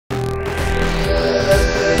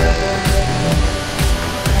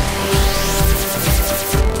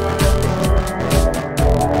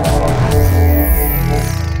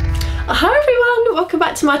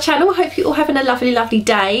channel. Hope you're all having a lovely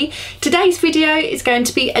day. Today's video is going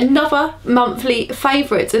to be another monthly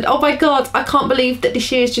favourites, and oh my god, I can't believe that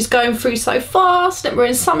this year is just going through so fast and we're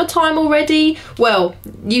in summertime already. Well,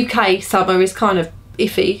 UK summer is kind of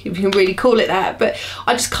iffy, if you can really call it that, but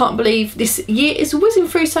I just can't believe this year is whizzing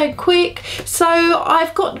through so quick. So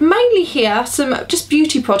I've got mainly here some just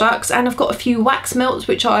beauty products, and I've got a few wax melts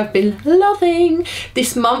which I've been loving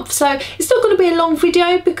this month. So it's not going to be a long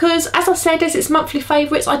video because, as I said, as it's monthly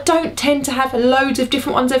favourites, I don't tend to have loads of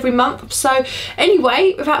different ones every month. So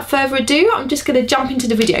anyway, without further ado, I'm just going to jump into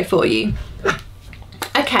the video for you.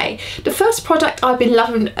 Okay, the first product I've been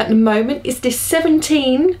loving at the moment is this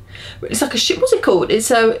 17, it's like a, what's it called?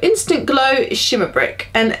 It's a Instant Glow Shimmer Brick,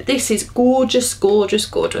 and this is gorgeous.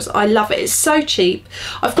 I love it. It's so cheap.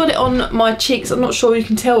 I've got it on my cheeks. I'm not sure you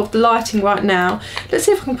can tell with the lighting right now. Let's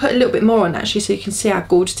see if I can put a little bit more on actually so you can see how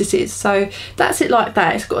gorgeous this is. So that's it like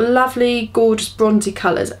that. It's got lovely, gorgeous bronzy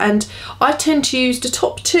colours, and I tend to use the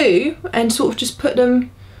top two and sort of just put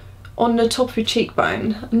them on the top of your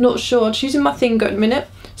cheekbone. I'm not sure, I'm just using my finger at a minute.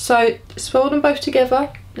 So swirl them both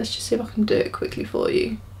together. Let's just see if I can do it quickly for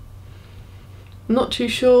you. I'm not too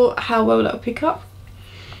sure how well that'll pick up,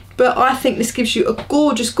 but I think this gives you a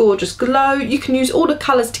gorgeous glow. You can use all the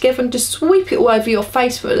colours together and just sweep it all over your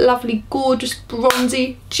face for a lovely, gorgeous,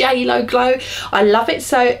 bronzy J-Lo glow. I love it.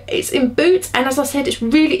 So it's in Boots, and as I said, it's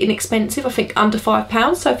really inexpensive. I think under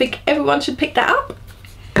 £5, so I think everyone should pick that up.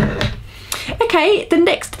 Okay, the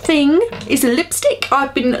next thing is a lipstick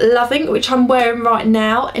I've been loving, which I'm wearing right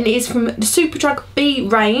now, and it is from the Superdrug B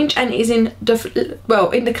range, and it is in the,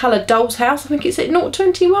 well, in the colour Doll's House. I think it's at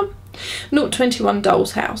 021? 021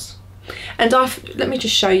 Doll's House. And let me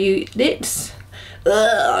just show you this.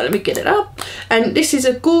 Let me get it up. And this is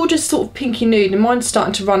a gorgeous sort of pinky nude, and mine's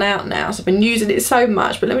starting to run out now, so I've been using it so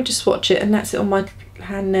much, but let me just swatch it, and that's it on my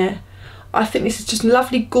hand there. I think this is just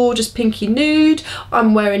lovely, gorgeous pinky nude.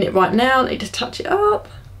 I'm wearing it right now. I need to touch it up.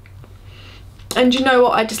 And you know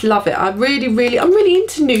what? I just love it. I'm really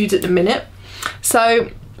into nudes at the minute.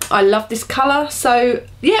 So I love this colour. So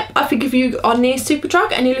yeah, I think if you are near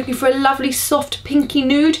Superdrug and you're looking for a lovely, soft, pinky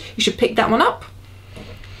nude, you should pick that one up.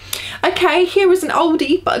 Okay, here is an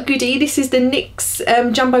oldie but a goodie. This is the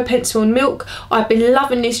NYX Jumbo Pencil and Milk. I've been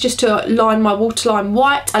loving this just to line my waterline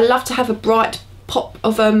white. I love to have a bright pop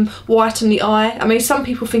of white on the eye. I mean, some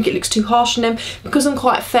people think it looks too harsh on them. Because I'm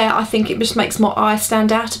quite fair, I think it just makes my eye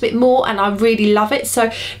stand out a bit more, and I really love it. So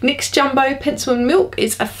NYX Jumbo Pencil and Milk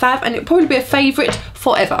is a fab, and it'll probably be a favourite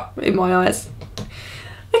forever in my eyes.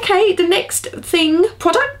 Okay, the next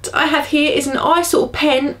product I have here is an eye sort of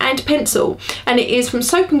pen and pencil, and it is from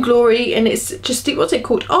Soap and Glory, and it's just, what's it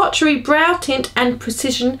called? Archery Brow Tint and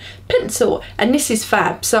Precision Pencil, and this is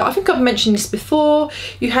fab. So I think I've mentioned this before.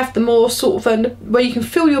 You have the more sort of where you can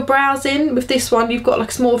fill your brows in. With this one, you've got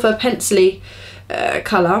like more of a pencil-y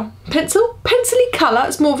colour. Pencil-y colour.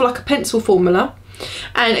 It's more of like a pencil formula,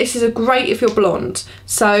 and this is a great if you're blonde.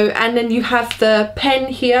 So, and then you have the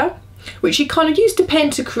pen here, which you kind of use the pen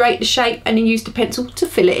to create the shape, and then use the pencil to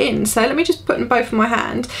fill it in. So let me just put them both in my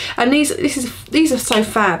hand, and these are so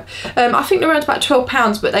fab. I think they're around about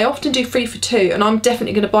 £12, but they often do 3 for 2, and I'm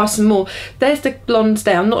definitely going to buy some more. There's the blondes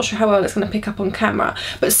there. I'm not sure how well it's going to pick up on camera,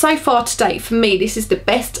 but so far to date, for me, this is the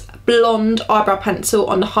best blonde eyebrow pencil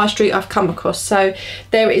on the high street I've come across. So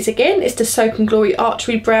there it is again. It's the Soap and Glory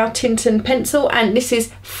Archery Brow Tint and Pencil, and this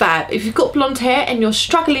is fab. If you've got blonde hair and you're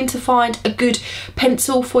struggling to find a good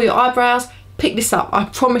pencil for your eyebrows, pick this up. I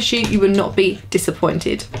promise you, you will not be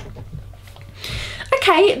disappointed.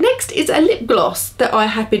 Okay, next is a lip gloss that I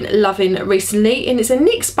have been loving recently, and it's a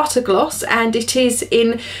NYX Butter Gloss, and it is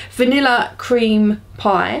in Vanilla Cream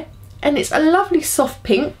Pie. And it's a lovely soft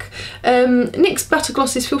pink. NYX Butter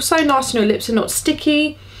Glosses feel so nice on your lips and not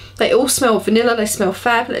sticky. They all smell vanilla, they smell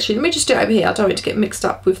fab. Actually, let me just do it over here. I don't want it to get mixed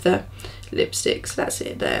up with the lipsticks. That's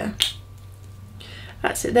it there.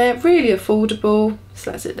 That's it there. Really affordable. So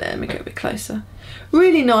that's it there. Let me go a bit closer.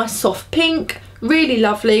 Really nice soft pink. Really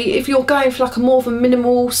lovely. If you're going for like a more of a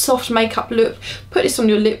minimal soft makeup look, put this on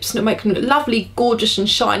your lips and it'll make them look lovely, gorgeous and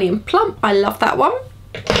shiny and plump. I love that one.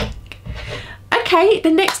 Okay,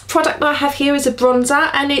 the next product I have here is a bronzer,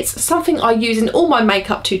 and it's something I use in all my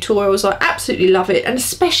makeup tutorials. I absolutely love it, and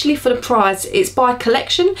especially for the price. It's by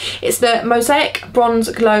Collection. It's the Mosaic Bronze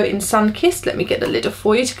Glow in Sunkissed. Let me get the lid off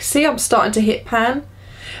for you to see. I'm starting to hit pan.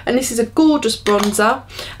 And this is a gorgeous bronzer,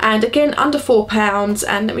 and again under £4,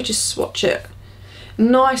 and let me just swatch it.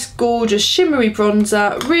 nice gorgeous shimmery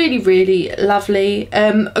bronzer, really lovely.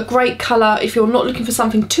 A great colour if you're not looking for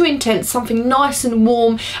something too intense, something nice and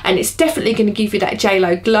warm, and it's definitely going to give you that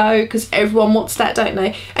JLo glow, because everyone wants that, don't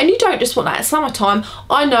they? And you don't just want that at summertime.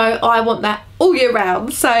 I know I want that all year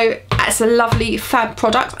round, so that's a lovely fab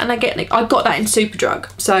product. And I got that in Superdrug,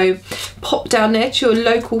 so pop down there to your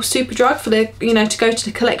local Superdrug for the, you know, to go to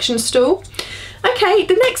the collection store. Okay,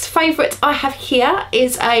 the next favourite I have here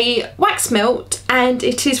is a wax melt, and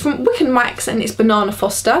it is from Wick & Wax, and it's Banana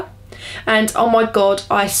Foster. And oh my god,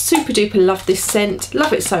 I super duper love this scent,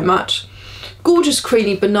 love it so much. Gorgeous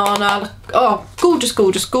creamy banana, oh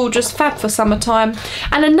gorgeous, fab for summertime.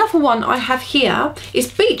 And another one I have here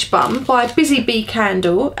is Beach Bum by Busy Bee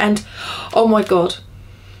Candle, and oh my god,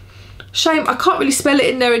 shame I can't really smell it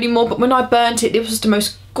in there anymore, but when I burnt it, it was the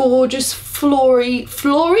most gorgeous floral,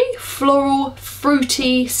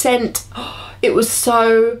 fruity scent. It was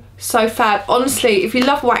so fab. Honestly, if you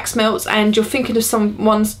love wax melts and you're thinking of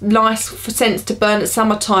someone's nice scents to burn at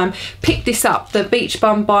summertime, pick this up, the Beach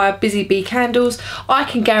Bum by Busy Bee Candles. I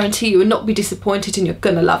can guarantee you will not be disappointed, and you're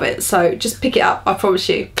gonna love it, so just pick it up, I promise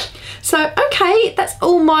you. So okay, that's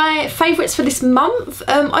all my favourites for this month.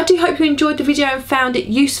 I do hope you enjoyed the video and found it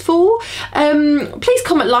useful. Please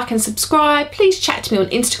comment, like and subscribe. Please chat to me on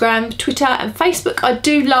Instagram, Twitter and Facebook. I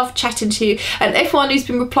do love chatting to you, and everyone who's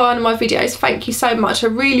been replying to my videos, thank you so much. I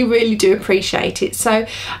really do appreciate it. So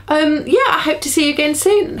yeah, I hope to see you again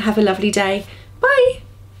soon, and have a lovely day. Bye.